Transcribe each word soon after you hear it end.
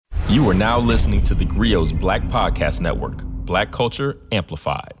You are now listening to the Grio's Black Podcast Network, Black Culture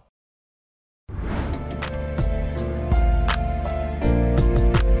Amplified.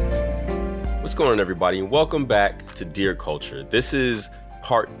 What's going on, everybody, and welcome back to Dear Culture. This is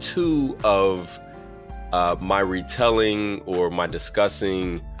part 2 of my retelling or my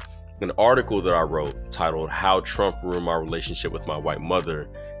discussing an article that I wrote titled How Trump Ruined My Relationship with My White Mother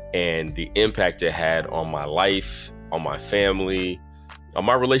and the impact it had on my life, on my family, on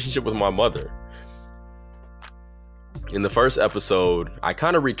my relationship with my mother. In the first episode, I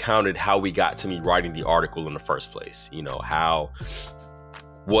kind of recounted how we got to me writing the article in the first place. You know,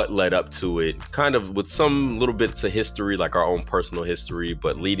 what led up to it, kind of with some little bits of history, like our own personal history,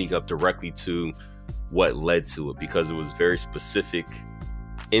 but leading up directly to what led to it, because it was very specific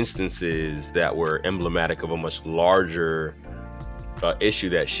instances that were emblematic of a much larger issue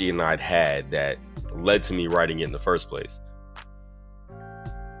that she and I had that led to me writing it in the first place.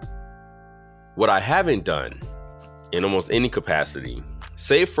 What I haven't done in almost any capacity,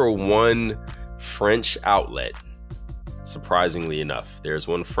 save for one French outlet, surprisingly enough, there's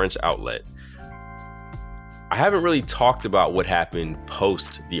one French outlet, I haven't really talked about what happened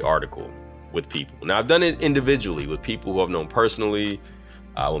post the article with people. Now, I've done it individually with people who I've known personally,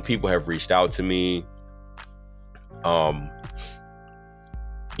 when people have reached out to me.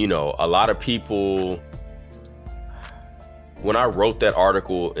 You know, a lot of people, when I wrote that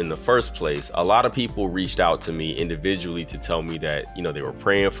article in the first place, a lot of people reached out to me individually to tell me that, you know, they were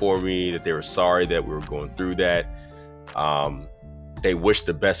praying for me, that they were sorry that we were going through that. They wished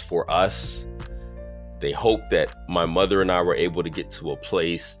the best for us. They hoped that my mother and I were able to get to a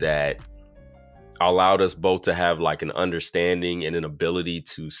place that allowed us both to have like an understanding and an ability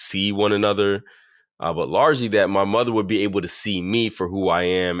to see one another. But largely that my mother would be able to see me for who I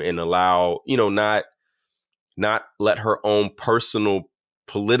am and allow, you know, not let her own personal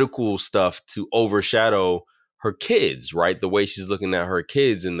political stuff to overshadow her kids, right? The way she's looking at her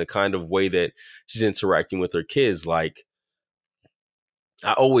kids and the kind of way that she's interacting with her kids. Like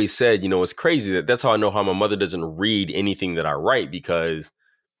I always said, you know, it's crazy that's how I know how my mother doesn't read anything that I write, because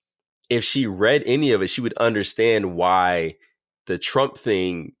if she read any of it, she would understand why the Trump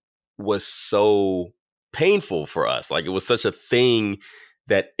thing was so painful for us. Like it was such a thing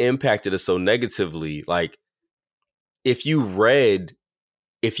that impacted us so negatively. Like if you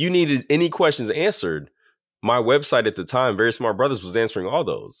needed any questions answered, my website at the time, Very Smart Brothers, was answering all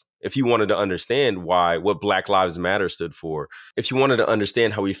those. If you wanted to understand what Black Lives Matter stood for, if you wanted to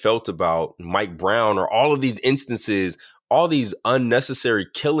understand how he felt about Mike Brown or all of these instances, all these unnecessary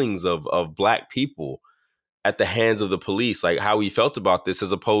killings of Black people at the hands of the police, like how he felt about this,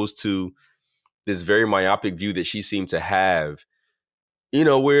 as opposed to this very myopic view that she seemed to have, you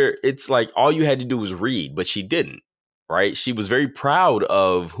know, where it's like all you had to do was read, but she didn't. Right. She was very proud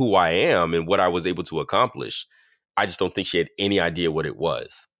of who I am and what I was able to accomplish. I just don't think she had any idea what it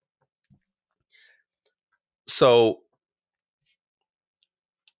was. So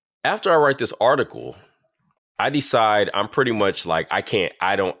after I write this article, I decide I'm pretty much like, I told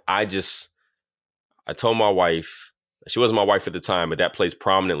my wife, she wasn't my wife at the time, but that plays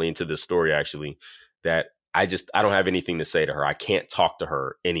prominently into this story, actually, that I don't have anything to say to her. I can't talk to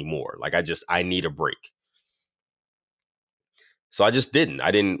her anymore. Like I need a break. So I just didn't.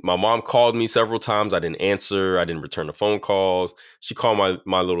 My mom called me several times. I didn't answer. I didn't return the phone calls. She called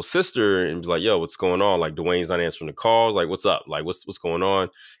my little sister and was like, yo, what's going on? Like, Dwayne's not answering the calls. Like, what's up? Like, what's going on?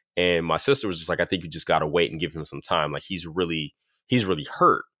 And my sister was just like, I think you just got to wait and give him some time. Like, he's really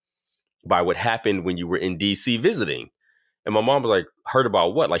hurt by what happened when you were in DC visiting. And my mom was like, hurt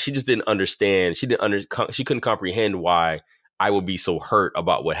about what? Like, she just didn't understand. She couldn't comprehend why I would be so hurt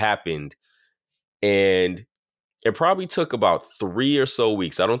about what happened. And it probably took about 3 or so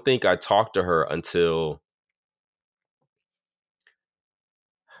weeks. I don't think I talked to her until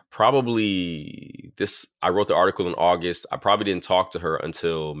probably I wrote the article in August. I probably didn't talk to her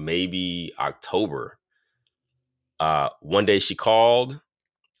until maybe October. One day she called.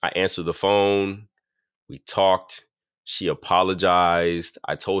 I answered the phone. We talked. She apologized.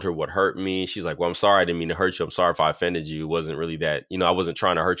 I told her what hurt me. She's like, well, I'm sorry. I didn't mean to hurt you. I'm sorry if I offended you. It wasn't really that, you know, I wasn't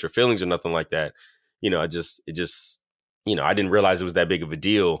trying to hurt your feelings or nothing like that. You know, it just, you know, I didn't realize it was that big of a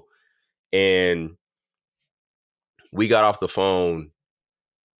deal. And we got off the phone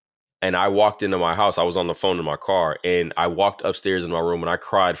and I walked into my house. I was on the phone in my car and I walked upstairs in my room and I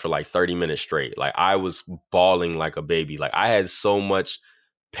cried for like 30 minutes straight. Like I was bawling like a baby. Like I had so much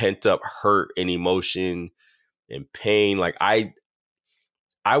pent up hurt and emotion and pain. Like I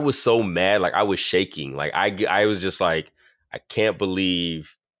was so mad. Like I was shaking. Like I was just like, I can't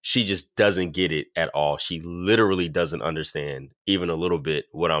believe she just doesn't get it at all. She literally doesn't understand even a little bit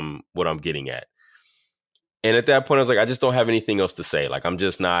what I'm getting at. And at that point, I was like, I just don't have anything else to say. Like, I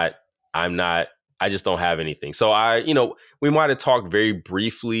just don't have anything. So we might have talked very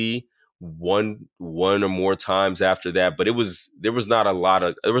briefly one or more times after that, but there was not a lot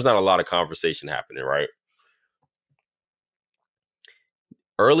of conversation happening, right?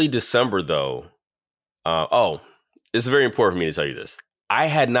 Early December, though. It's very important for me to tell you this. I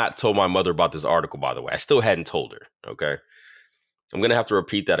had not told my mother about this article, by the way. I still hadn't told her. Okay. I'm going to have to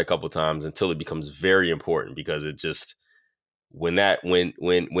repeat that a couple of times until it becomes very important, because it just, when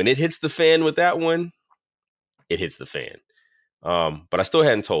it hits the fan with that one, it hits the fan. But I still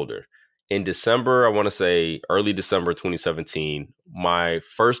hadn't told her. In December, I want to say early December 2017, my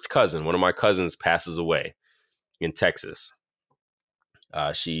first cousin, one of my cousins, passes away in Texas.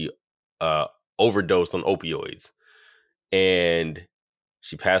 She overdosed on opioids, and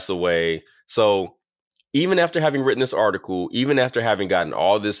she passed away. So even after having written this article, even after having gotten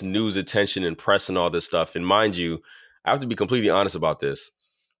all this news attention and press and all this stuff, and mind you, I have to be completely honest about this,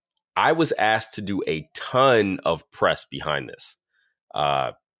 I was asked to do a ton of press behind this.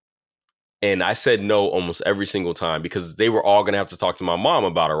 And I said no almost every single time, because they were all going to have to talk to my mom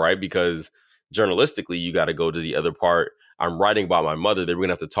about it, right? Because journalistically, you got to go to the other part. I'm writing about my mother. They were going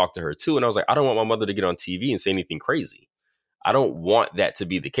to have to talk to her too. And I was like, I don't want my mother to get on TV and say anything crazy. I don't want that to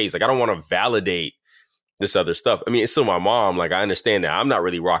be the case. Like, I don't want to validate this other stuff. I mean, it's still my mom. Like, I understand that I'm not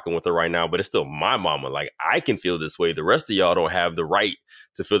really rocking with her right now, but it's still my mama. Like, I can feel this way. The rest of y'all don't have the right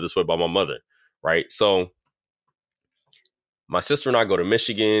to feel this way about my mother, right? So my sister and I go to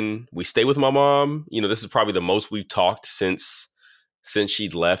Michigan. We stay with my mom. This is probably the most we've talked since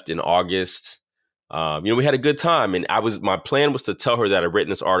she'd left in August. We had a good time, and my plan was to tell her that I'd written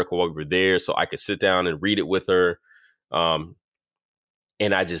this article while we were there, so I could sit down and read it with her. And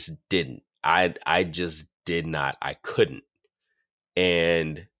I just didn't. I just did not. I couldn't.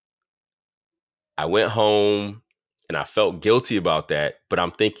 And I went home, and I felt guilty about that, but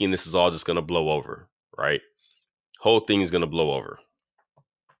I'm thinking this is all just going to blow over, right? Whole thing is going to blow over.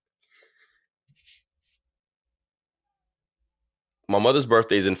 My mother's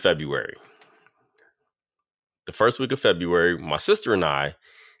birthday is in February. The first week of February, my sister and I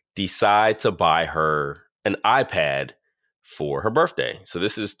decide to buy her an iPad for her birthday. So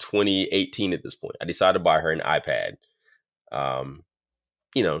this is 2018 at this point. I decided to buy her an iPad,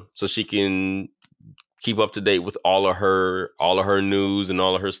 so she can keep up to date with all of her news and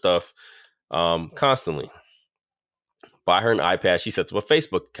all of her stuff constantly. Buy her an iPad. She sets up a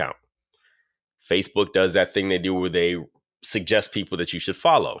Facebook account. Facebook does that thing they do where they suggest people that you should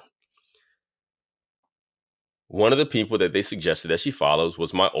follow. One of the people that they suggested that she follows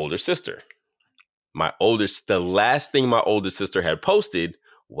was my older sister. The last thing my older sister had posted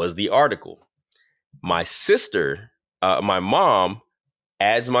was the article. My mom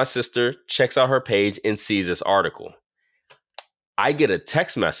adds my sister, checks out her page, and sees this article. I get a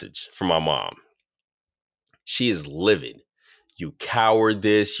text message from my mom. She is livid. You coward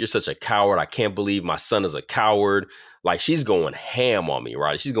this. You're such a coward. I can't believe my son is a coward. Like, she's going ham on me,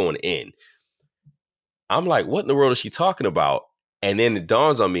 right? She's going in. I'm like, what in the world is she talking about? And then it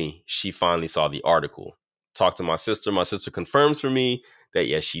dawns on me, she finally saw the article. Talked to my sister. My sister confirms for me that,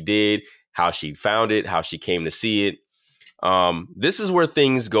 yes, she did. How she found it, how she came to see it. This is where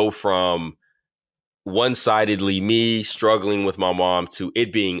things go from one-sidedly me struggling with my mom to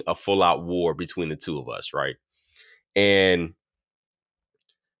it being a full-out war between the two of us, right? And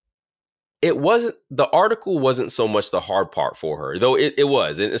the article wasn't so much the hard part for her, though it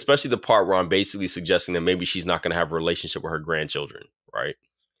was, and especially the part where I'm basically suggesting that maybe she's not going to have a relationship with her grandchildren, right?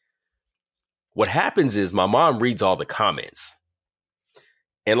 What happens is my mom reads all the comments.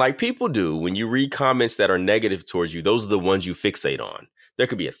 And like people do, when you read comments that are negative towards you, those are the ones you fixate on. There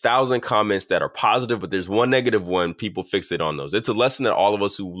could be 1,000 comments that are positive, but there's one negative one, people fixate on those. It's a lesson that all of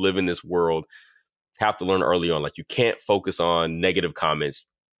us who live in this world have to learn early on. Like, you can't focus on negative comments.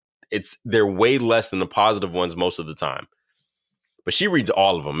 They're way less than the positive ones most of the time. But she reads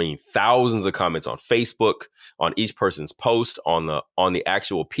all of them. I mean, thousands of comments on Facebook, on each person's post, on the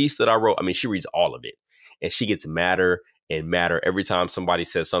actual piece that I wrote. I mean, she reads all of it. And she gets madder and madder every time somebody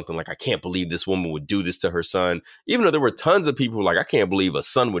says something like, I can't believe this woman would do this to her son. Even though there were tons of people like, I can't believe a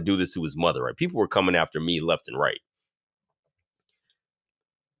son would do this to his mother, right? People were coming after me left and right.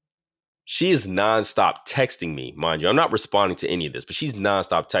 She is nonstop texting me, mind you. I'm not responding to any of this, but she's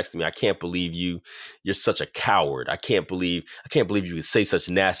nonstop texting me. I can't believe you. You're such a coward. I can't believe you would say such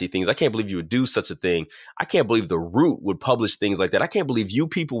nasty things. I can't believe you would do such a thing. I can't believe The Root would publish things like that. I can't believe you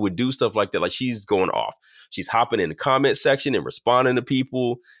people would do stuff like that. Like, she's going off. She's hopping in the comment section and responding to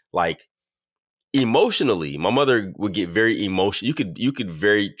people. Like, emotionally, my mother would get very emotional. You could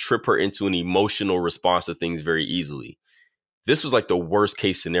very trip her into an emotional response to things very easily. This was like the worst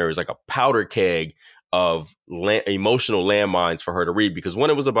case scenario. It's like a powder keg of emotional landmines for her to read, because one,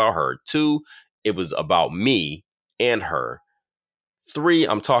 it was about her. Two, it was about me and her. Three,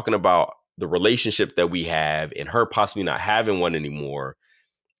 I'm talking about the relationship that we have and her possibly not having one anymore.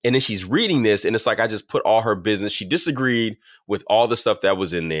 And then she's reading this, and it's like I just put all her business. She disagreed with all the stuff that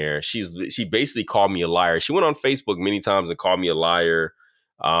was in there. She basically called me a liar. She went on Facebook many times and called me a liar.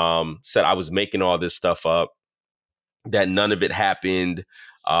 Said I was making all this stuff up, that none of it happened.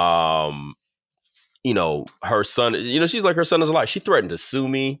 Her son, she's like, her son is a lie. She threatened to sue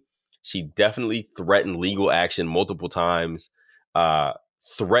me. She definitely threatened legal action multiple times.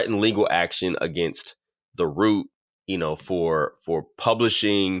 Threatened legal action against The Root, for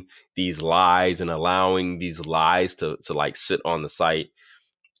publishing these lies and allowing these lies to like sit on the site.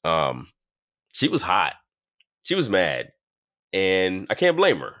 She was hot. She was mad. And I can't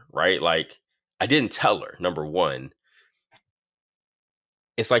blame her, right? Like, I didn't tell her, number one.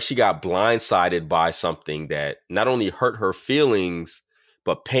 It's like she got blindsided by something that not only hurt her feelings,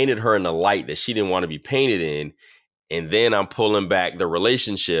 but painted her in a light that she didn't want to be painted in. And then I'm pulling back the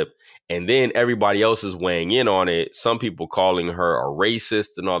relationship. And then everybody else is weighing in on it. Some people calling her a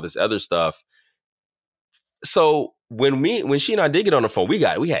racist and all this other stuff. So when she and I did get on the phone, we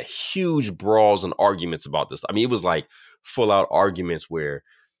had huge brawls and arguments about this. I mean, it was like full out arguments where,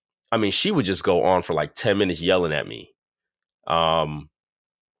 I mean, she would just go on for like 10 minutes yelling at me.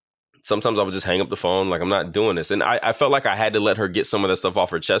 Sometimes I would just hang up the phone, like, I'm not doing this. And I felt like I had to let her get some of that stuff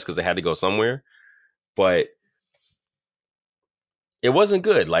off her chest because it had to go somewhere. But it wasn't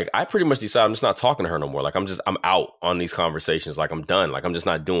good. Like, I pretty much decided I'm just not talking to her no more. Like, I'm out on these conversations. Like, I'm done. Like, I'm just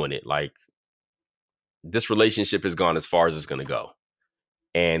not doing it. Like, this relationship has gone as far as it's going to go.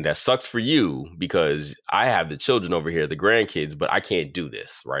 And that sucks for you because I have the children over here, the grandkids, but I can't do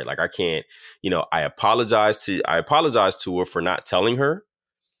this, right? Like, I can't, I apologize to her for not telling her,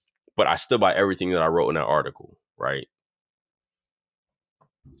 but I stood by everything that I wrote in that article, right?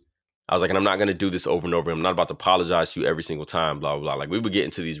 I was like, and I'm not going to do this over and over. I'm not about to apologize to you every single time, blah, blah, blah. Like, we would get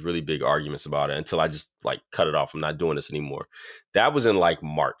into these really big arguments about it until I just like cut it off. I'm not doing this anymore. That was in like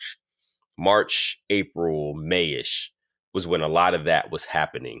March, April, May-ish was when a lot of that was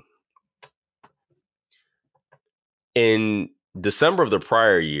happening. In December of the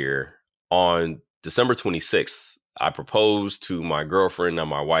prior year, on December 26th, I proposed to my girlfriend and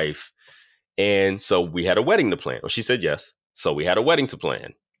my wife. And so we had a wedding to plan. Well, she said yes. So we had a wedding to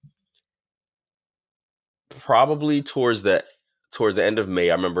plan. Probably towards the end of May,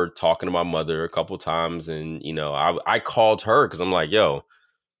 I remember talking to my mother a couple times, and I called her because I'm like, yo,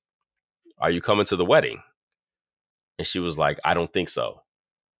 are you coming to the wedding? And she was like, I don't think so.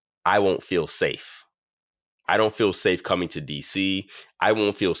 I won't feel safe. I don't feel safe coming to DC. I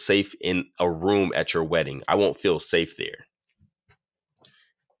won't feel safe in a room at your wedding. I won't feel safe there.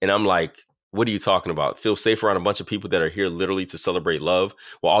 And I'm like, what are you talking about? Feel safe around a bunch of people that are here literally to celebrate love?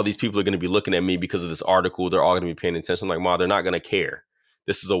 Well, all these people are going to be looking at me because of this article. They're all going to be paying attention. I'm like, Ma, they're not going to care.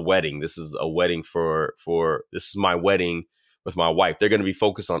 This is a wedding. This is a wedding this is my wedding with my wife. They're going to be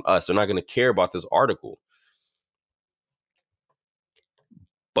focused on us. They're not going to care about this article.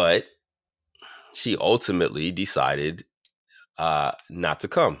 But she ultimately decided not to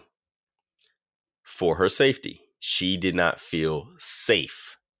come for her safety. She did not feel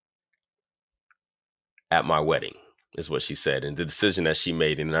safe at my wedding, is what she said. And the decision that she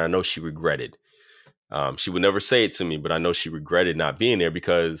made, and I know she regretted. She would never say it to me, but I know she regretted not being there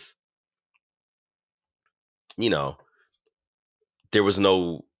because, there was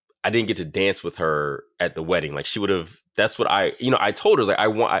I didn't get to dance with her at the wedding. Like, she would have, that's what I told her,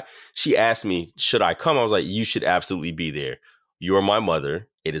 like, she asked me, should I come? I was like, you should absolutely be there. You're my mother.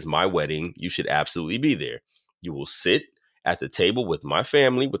 It is my wedding. You should absolutely be there. You will sit at the table with my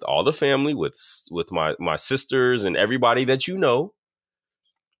family, with all the family, with my sisters and everybody that you know,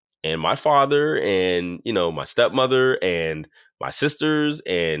 and my father and, my stepmother and my sisters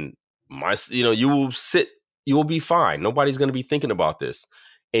and you will sit, you will be fine. Nobody's going to be thinking about this.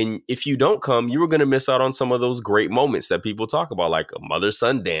 And if you don't come, you are going to miss out on some of those great moments that people talk about, like a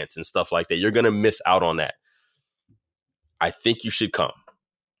mother-son dance and stuff like that. You're going to miss out on that. I think you should come.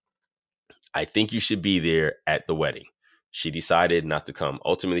 I think you should be there at the wedding. She decided not to come.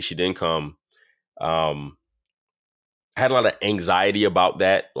 Ultimately, she didn't come. I had a lot of anxiety about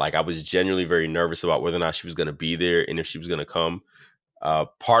that. Like, I was genuinely very nervous about whether or not she was going to be there and if she was going to come.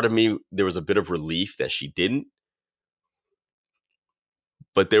 Part of me, there was a bit of relief that she didn't.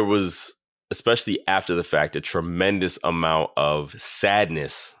 But there was, especially after the fact, a tremendous amount of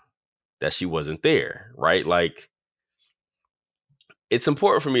sadness that she wasn't there, right? Like, it's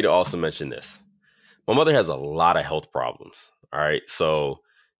important for me to also mention this. My mother has a lot of health problems, all right? So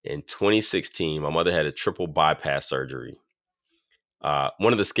in 2016, my mother had a triple bypass surgery.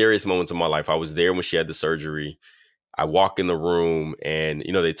 One of the scariest moments of my life, I was there when she had the surgery. I walk in the room and,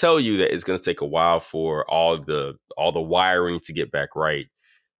 you know, they tell you that it's going to take a while for all the wiring to get back right.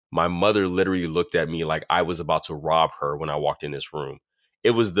 My mother literally looked at me like I was about to rob her when I walked in this room.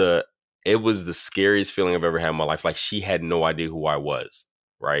 It was the scariest feeling I've ever had in my life. Like, she had no idea who I was,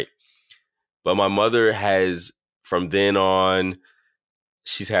 right? But my mother has, from then on,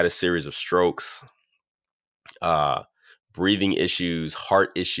 she's had a series of strokes, breathing issues,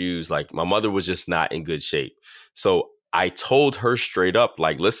 heart issues. Like, my mother was just not in good shape. So I told her straight up,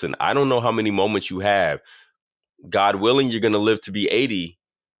 like, listen, I don't know how many moments you have. God willing, you're going to live to be 80.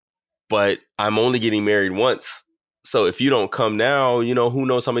 But I'm only getting married once. So if you don't come now, you know, who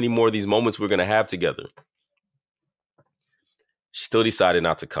knows how many more of these moments we're going to have together. She still decided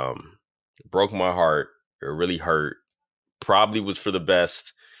not to come. It broke my heart. It really hurt. Probably was for the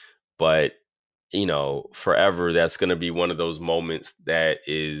best. But, you know, forever, that's going to be one of those moments that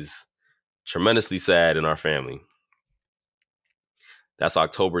is tremendously sad in our family. That's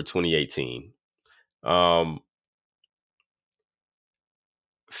October 2018.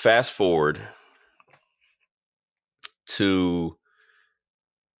 Fast forward to,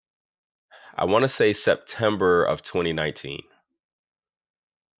 I want to say, September of 2019.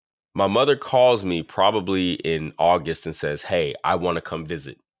 My mother calls me probably in August and says, hey, I want to come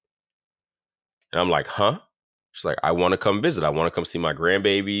visit. And I'm like, huh? She's like, I want to come visit. I want to come see my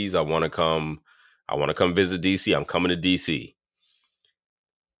grandbabies. I want to come visit DC. I'm coming to DC.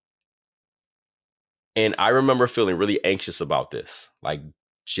 And I remember feeling really anxious about this, like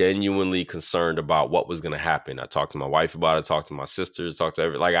genuinely concerned about what was going to happen. I talked to my wife about it, talked to my sisters, talked to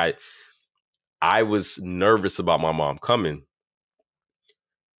everyone. Like, I was nervous about my mom coming.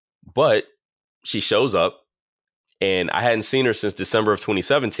 But she shows up, and I hadn't seen her since December of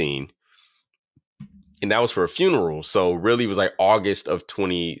 2017. And that was for a funeral. So really, it was like August of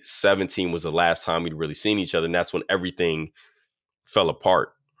 2017 was the last time we'd really seen each other. And that's when everything fell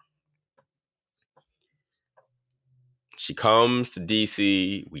apart. She comes to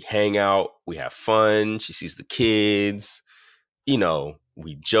DC, we hang out, we have fun. She sees the kids, you know,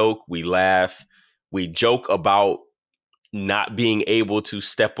 we joke, we laugh, we joke about not being able to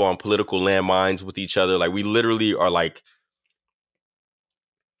step on political landmines with each other. Like, we literally are like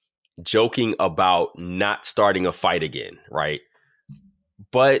joking about not starting a fight again, right?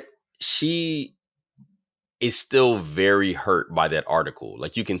 But she is still very hurt by that article.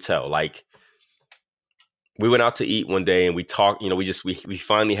 Like, you can tell. Like, we went out to eat one day and we talked, you know, we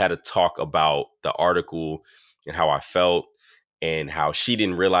finally had a talk about the article and how I felt and how she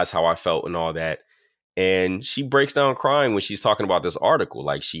didn't realize how I felt and all that. And she breaks down crying when she's talking about this article.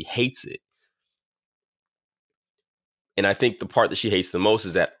 Like, she hates it. And I think the part that she hates the most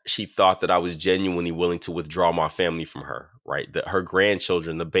is that she thought that I was genuinely willing to withdraw my family from her, right? That her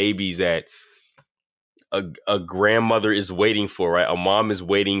grandchildren, the babies that a grandmother is waiting for, right? A mom is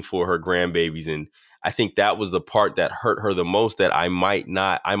waiting for her grandbabies. And I think that was the part that hurt her the most, that I might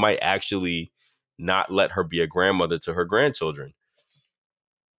actually not let her be a grandmother to her grandchildren.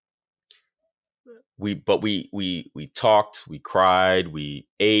 We talked, we cried, we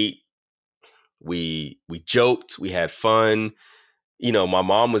ate, we joked, we had fun. You know, my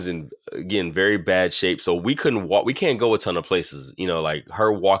mom was in, again, very bad shape. So we couldn't walk. We can't go a ton of places. You know, like,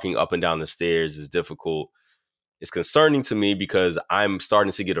 her walking up and down the stairs is difficult. It's concerning to me because I'm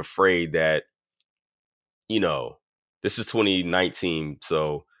starting to get afraid that, you know, this is 2019.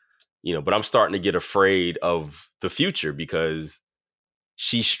 So, you know, but I'm starting to get afraid of the future because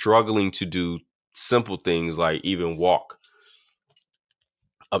she's struggling to do simple things like even walk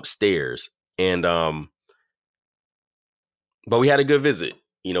upstairs. And, but we had a good visit.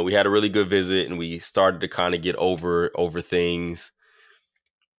 You know, we had a really good visit and we started to kind of get over things.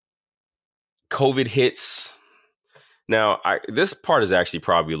 COVID hits. Now, this part is actually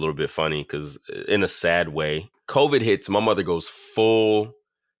probably a little bit funny because, in a sad way, COVID hits. My mother goes full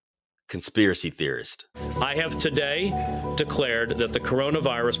conspiracy theorist. I have today declared that the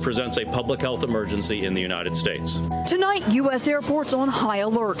coronavirus presents a public health emergency in the United States. Tonight, U.S. airports on high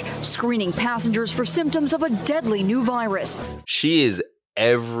alert, screening passengers for symptoms of a deadly new virus. She is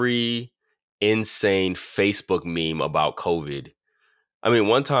every insane Facebook meme about COVID. I mean,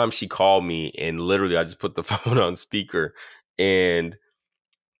 one time she called me and literally I just put the phone on speaker, and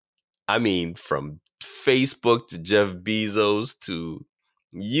I mean, from Facebook to Jeff Bezos to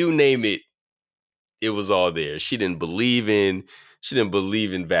you name it, it was all there. She didn't believe in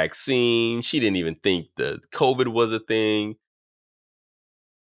vaccines. She didn't even think the COVID was a thing.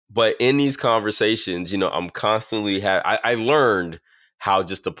 But in these conversations, I'm constantly I learned how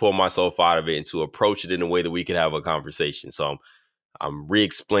just to pull myself out of it and to approach it in a way that we could have a conversation. So I'm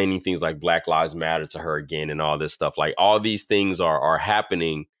re-explaining things like Black Lives Matter to her again and all this stuff. Like all these things are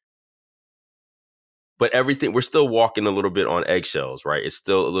happening. But everything, we're still walking a little bit on eggshells, right? It's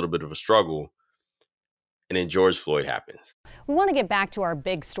still a little bit of a struggle. And then George Floyd happens. We want to get back to our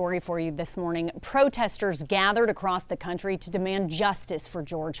big story for you this morning. Protesters gathered across the country to demand justice for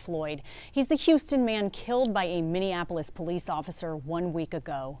George Floyd. He's the Houston man killed by a Minneapolis police officer 1 week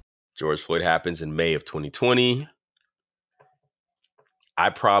ago. George Floyd happens in May of 2020. I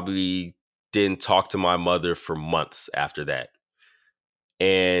probably didn't talk to my mother for months after that.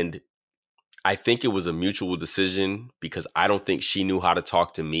 And I think it was a mutual decision because I don't think she knew how to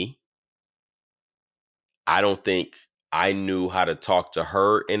talk to me. I don't think I knew how to talk to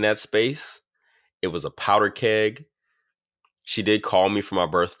her in that space. It was a powder keg. She did call me for my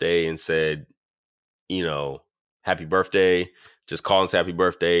birthday and said, happy birthday. Just call and say happy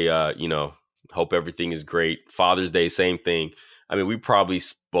birthday. Hope everything is great. Father's Day, same thing. I mean, we probably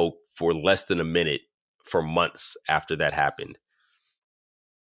spoke for less than a minute for months after that happened.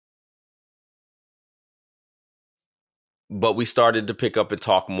 But we started to pick up and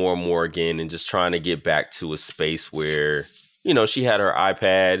talk more and more again and just trying to get back to a space where, she had her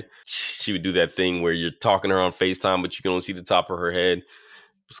iPad. She would do that thing where you're talking to her on FaceTime, but you can only see the top of her head. It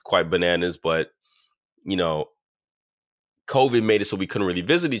was quite bananas. But, COVID made it so we couldn't really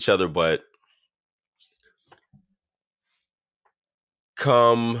visit each other. But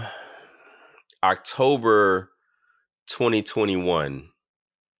come October 2021,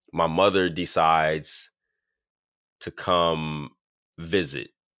 my mother decides to come visit.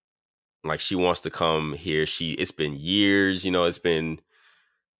 Like she wants to come here. It's been years, it's been,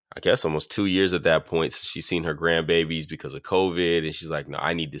 I guess, almost 2 years at that point since she's seen her grandbabies because of COVID. And she's like, no,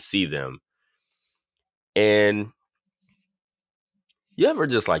 I need to see them. And you ever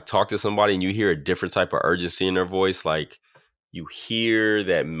just like talk to somebody and you hear a different type of urgency in their voice? Like you hear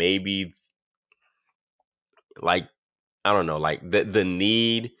that maybe like, I don't know, like the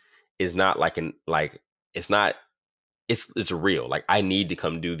need is not it's real. Like I need to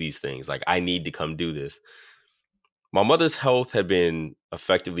come do these things. Like I need to come do this. My mother's health had been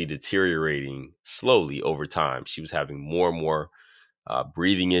effectively deteriorating slowly over time. She was having more and more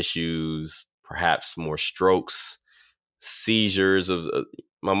breathing issues, perhaps more strokes, seizures.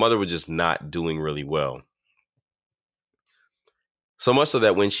 My mother was just not doing really well. So much so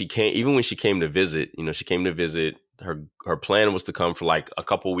that when she came to visit, her plan was to come for like a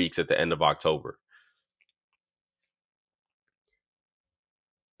couple weeks at the end of October.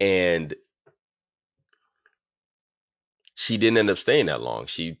 And she didn't end up staying that long.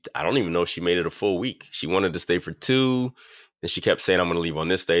 I don't even know if she made it a full week. She wanted to stay for 2. And she kept saying, I'm going to leave on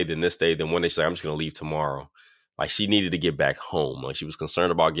this day, then this day. Then one day she's like, I'm just going to leave tomorrow. Like she needed to get back home. Like she was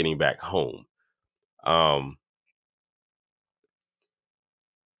concerned about getting back home. I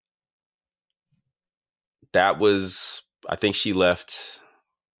think she left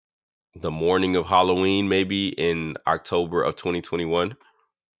the morning of Halloween, maybe in October of 2021.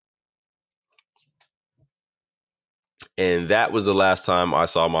 And that was the last time I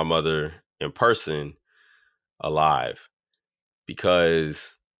saw my mother in person alive,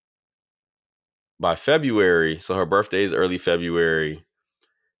 because by February, so her birthday is early February,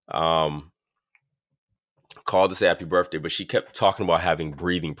 called to say happy birthday, but she kept talking about having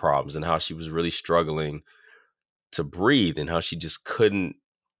breathing problems and how she was really struggling to breathe and how she just couldn't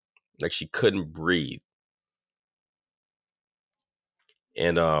breathe.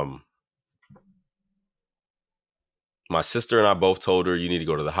 And my sister and I both told her, you need to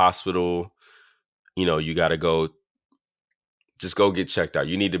go to the hospital. You got to just go get checked out.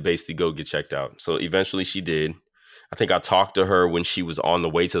 You need to basically go get checked out. So eventually she did. I think I talked to her when she was on the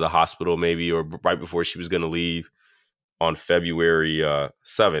way to the hospital, maybe, or right before she was going to leave on February 7th.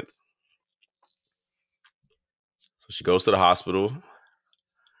 So she goes to the hospital.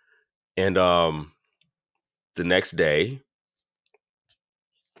 And the next day,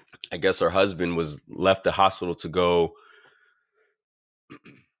 I guess her husband was left the hospital to go.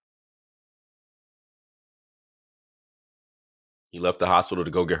 He left the hospital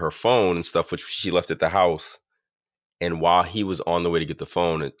to go get her phone and stuff, which she left at the house. And while he was on the way to get the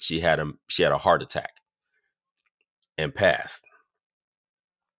phone, she had a heart attack and passed.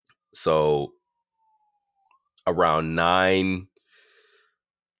 So around 9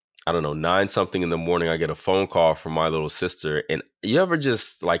 something in the morning, I get a phone call from my little sister. And you ever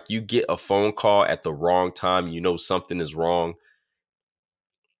just like, you get a phone call at the wrong time, you know something is wrong.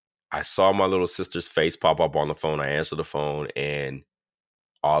 I saw my little sister's face pop up on the phone. I answered the phone and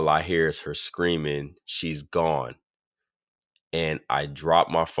all I hear is her screaming, "She's gone." And I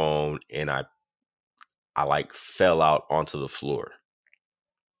dropped my phone and I like fell out onto the floor.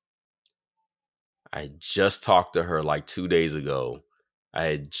 I just talked to her like 2 days ago. I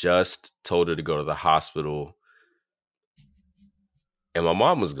had just told her to go to the hospital and my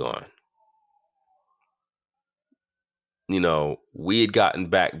mom was gone. You know, we had gotten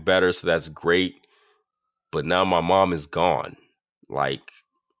back better, so that's great. But now my mom is gone. Like,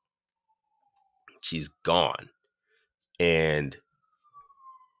 she's gone. And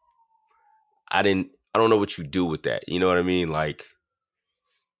I don't know what you do with that. You know what I mean? Like,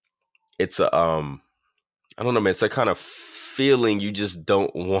 it's a, I don't know, man. It's that kind of feeling you just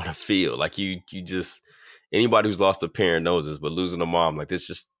don't want to feel. Like you just, anybody who's lost a parent knows this, but losing a mom, like this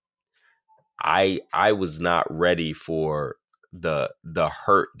just, I was not ready for the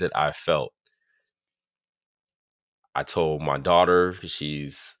hurt that I felt. I told my daughter,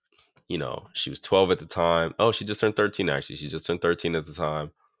 she's, you know, she was 12 at the time. Oh, she just turned 13 actually. She just turned 13 at the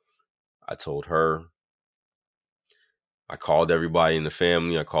time. I told her. I called everybody in the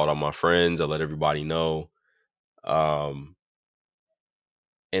family. I called all my friends. I let everybody know. And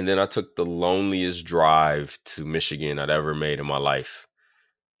then I took the loneliest drive to Michigan I'd ever made in my life.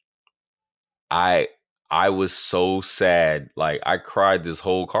 I was so sad. Like, I cried this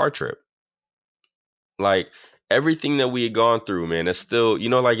whole car trip. Like, everything that we had gone through, man, it's still, you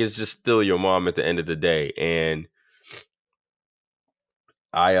know, like, it's just still your mom at the end of the day. And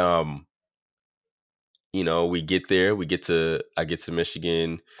you know, I get to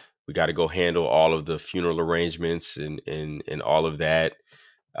Michigan. We got to go handle all of the funeral arrangements and all of that.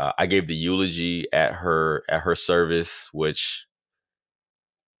 I gave the eulogy at her service, which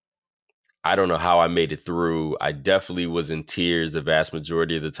I don't know how I made it through. I definitely was in tears the vast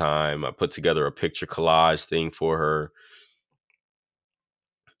majority of the time. I put together a picture collage thing for her.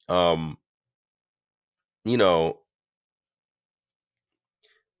 You know,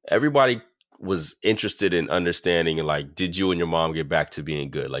 everybody was interested in understanding, like, did you and your mom get back to being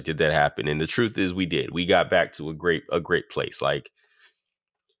good? Like, did that happen? And the truth is we did. We got back to a great place. Like,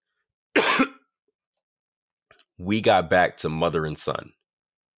 we got back to mother and son,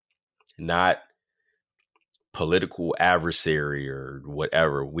 not political adversary or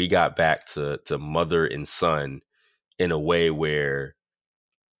whatever. We got back to mother and son in a way where,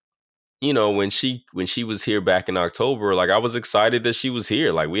 you know, when she was here back in October, like, I was excited that she was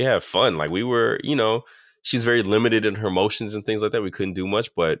here. Like, we had fun. Like, we were, you know, she's very limited in her emotions and things like that. We couldn't do much,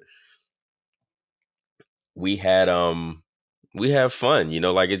 but we had fun, you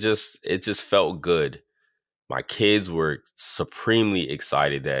know, like, it just felt good. My kids were supremely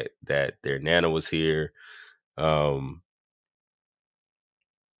excited that their Nana was here.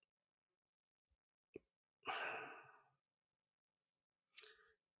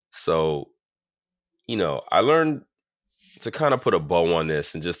 So, you know, I learned to kind of put a bow on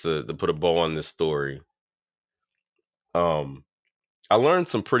this, and just to put a bow on this story. I learned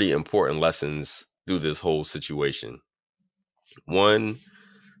some pretty important lessons through this whole situation. One,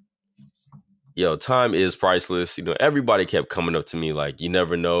 time is priceless. You know, everybody kept coming up to me like, you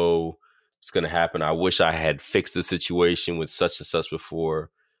never know what's going to happen. I wish I had fixed the situation with such and such before.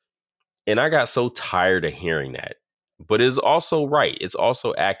 And I got so tired of hearing that. But it's also right. It's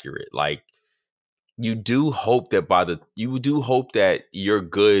also accurate. Like, you do hope that you're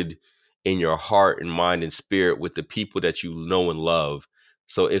good in your heart and mind and spirit with the people that you know and love.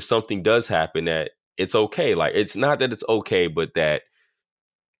 So if something does happen, that it's okay. Like, it's not that it's okay, but that,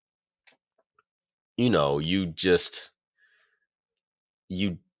 you know, you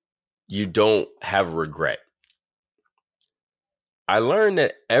don't have regret. I learned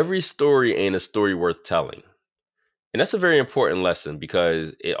that every story ain't a story worth telling. And that's a very important lesson,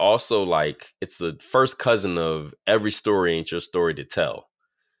 because it also, like, it's the first cousin of every story ain't your story to tell.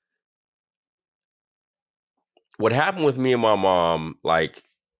 What happened with me and my mom, like,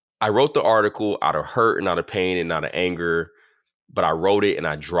 I wrote the article out of hurt and out of pain and out of anger, but I wrote it and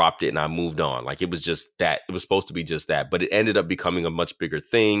I dropped it and I moved on. Like, it was just that. It was supposed to be just that, but it ended up becoming a much bigger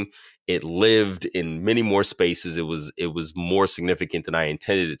thing. It lived in many more spaces. It was more significant than I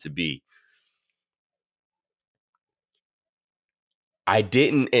intended it to be. I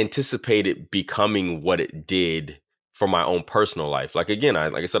didn't anticipate it becoming what it did for my own personal life. Like, again,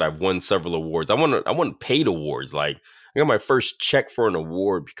 like I said, I've won several awards. I won paid awards. Like, I got my first check for an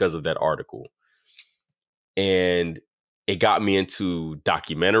award because of that article. And it got me into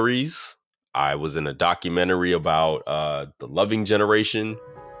documentaries. I was in a documentary about the Loving Generation.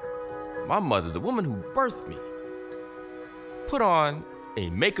 My mother, the woman who birthed me, put on a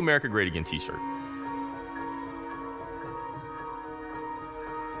Make America Great Again t-shirt.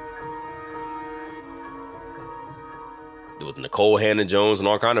 With Nicole Hannah-Jones and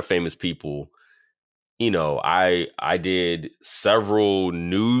all kind of famous people. You know, I did several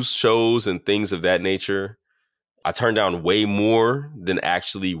news shows and things of that nature. I turned down way more than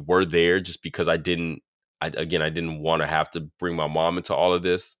actually were there just because I didn't want to have to bring my mom into all of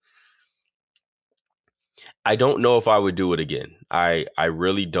this. I don't know if I would do it again. I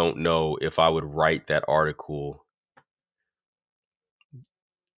really don't know if I would write that article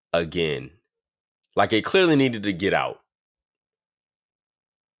again. Like, it clearly needed to get out.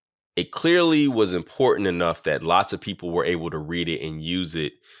 It clearly was important enough that lots of people were able to read it and use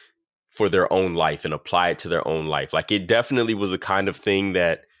it for their own life and apply it to their own life. Like, it definitely was the kind of thing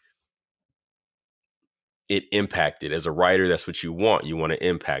that it impacted. As a writer, that's what you want. You want to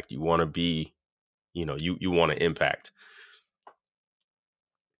impact. You want to be, you want to impact.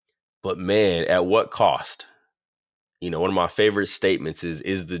 But man, at what cost? One of my favorite statements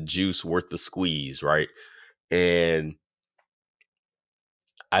is the juice worth the squeeze, right? And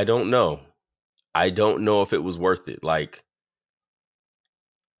I don't know. I don't know if it was worth it. Like,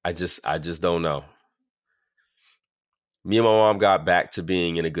 I just don't know. Me and my mom got back to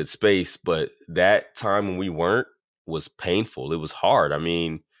being in a good space, but that time when we weren't was painful. It was hard. I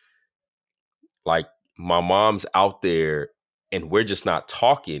mean, like, my mom's out there and we're just not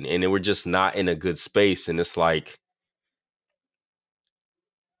talking and we're just not in a good space. And it's like,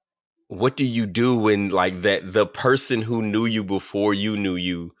 what do you do when, like, that the person who knew you before you knew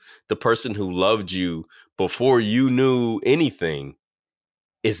you, the person who loved you before you knew anything,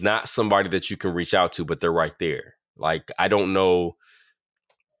 is not somebody that you can reach out to, but they're right there. Like, I don't know,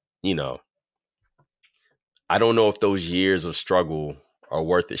 I don't know if those years of struggle are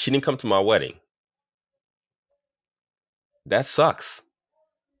worth it. She didn't come to my wedding. That sucks.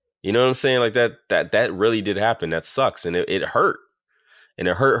 You know what I'm saying? Like, that really did happen. That sucks. And it hurt. And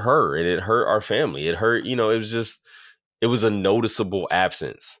it hurt her and it hurt our family. It hurt, it was a noticeable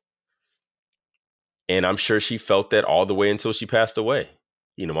absence. And I'm sure she felt that all the way until she passed away.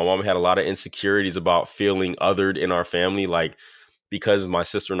 My mom had a lot of insecurities about feeling othered in our family. Like, because my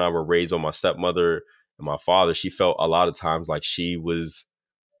sister and I were raised by my stepmother and my father, she felt a lot of times like she was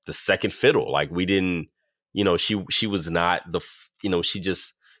the second fiddle. Like, we didn't, she was not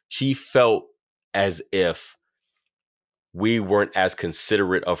she felt as if we weren't as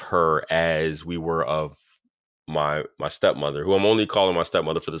considerate of her as we were of my stepmother, who I'm only calling my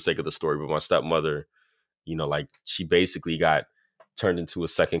stepmother for the sake of the story. But my stepmother, like, she basically got turned into a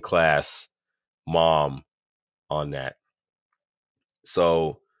second class mom on that.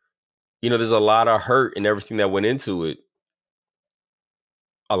 So, there's a lot of hurt and everything that went into it.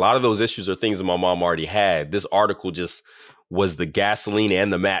 A lot of those issues are things that my mom already had. This article just was the gasoline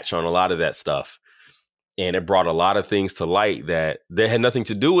and the match on a lot of that stuff. And it brought a lot of things to light that had nothing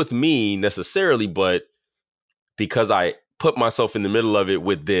to do with me necessarily, but because I put myself in the middle of it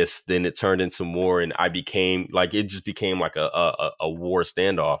with this, then it turned into more, and it just became like a war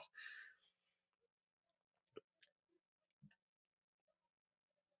standoff.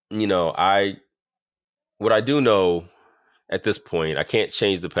 What I do know at this point, I can't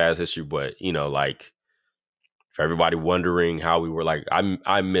change the past history, but like, for everybody wondering how we were, like,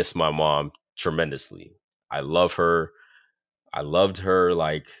 I miss my mom tremendously. I love her. I loved her.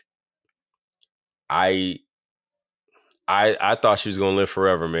 Like, I thought she was going to live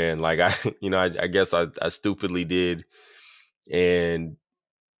forever, man. Like, I guess I stupidly did. And,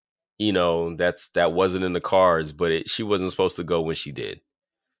 that wasn't in the cards, but she wasn't supposed to go when she did,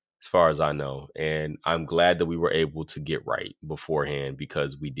 as far as I know. And I'm glad that we were able to get right beforehand,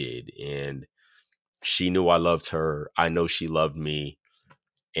 because we did. And she knew I loved her. I know she loved me.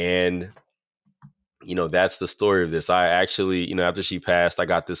 And that's the story of this. I actually, after she passed, I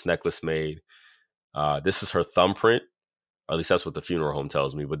got this necklace made. This is her thumbprint, or at least that's what the funeral home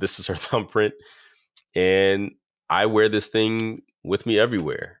tells me, but this is her thumbprint. And I wear this thing with me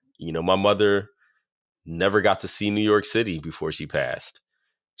everywhere. My mother never got to see New York City before she passed.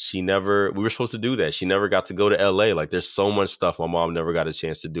 We were supposed to do that. She never got to go to LA. Like, there's so much stuff my mom never got a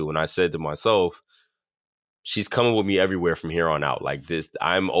chance to do. And I said to myself, she's coming with me everywhere from here on out. Like this,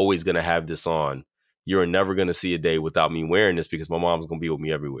 I'm always going to have this on. You're never going to see a day without me wearing this because my mom's going to be with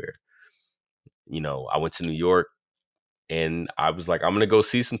me everywhere. You know, I went to New York and I was like, I'm going to go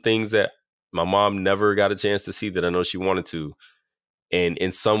see some things that my mom never got a chance to see that I know she wanted to. And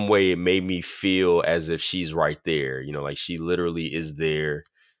in some way, it made me feel as if she's right there. You know, like she literally is there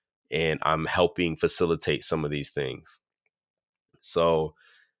and I'm helping facilitate some of these things. So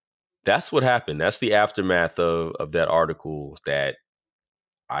that's what happened. That's the aftermath of that article that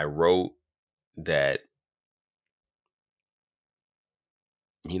I wrote that,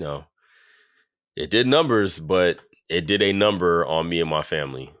 you know, it did numbers, but it did a number on me and my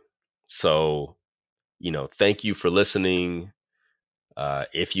family. So, you know, thank you for listening.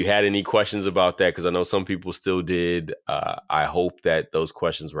 If you had any questions about that, because I know some people still did, I hope that those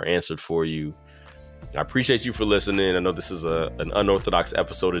questions were answered for you. I appreciate you for listening. I know this is an unorthodox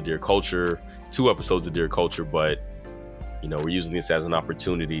episode of Dear Culture, 2 episodes of Dear Culture, but, you know, we're using this as an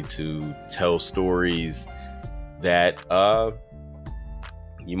opportunity to tell stories that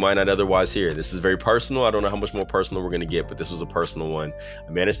you might not otherwise hear. This is very personal. I don't know how much more personal we're going to get, but this was a personal one.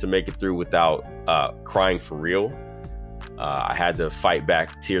 I managed to make it through without crying for real. I had to fight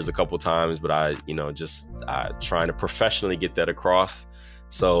back tears a couple times, but I, you know, just trying to professionally get that across.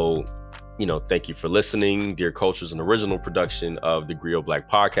 So, you know, thank you for listening. Dear Culture is an original production of the Griot Black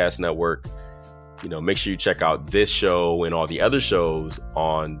Podcast Network. You know, make sure you check out this show and all the other shows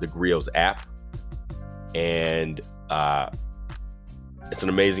on the Griot's app. And it's an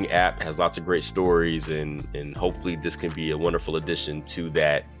amazing app, has lots of great stories, and hopefully this can be a wonderful addition to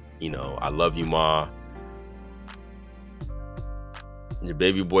that. You know, I love you, Ma. Your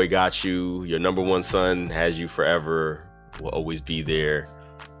baby boy got you. Your number one son has you forever. Will always be there.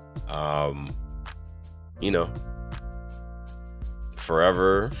 You know,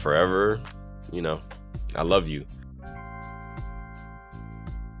 forever, you know, I love you.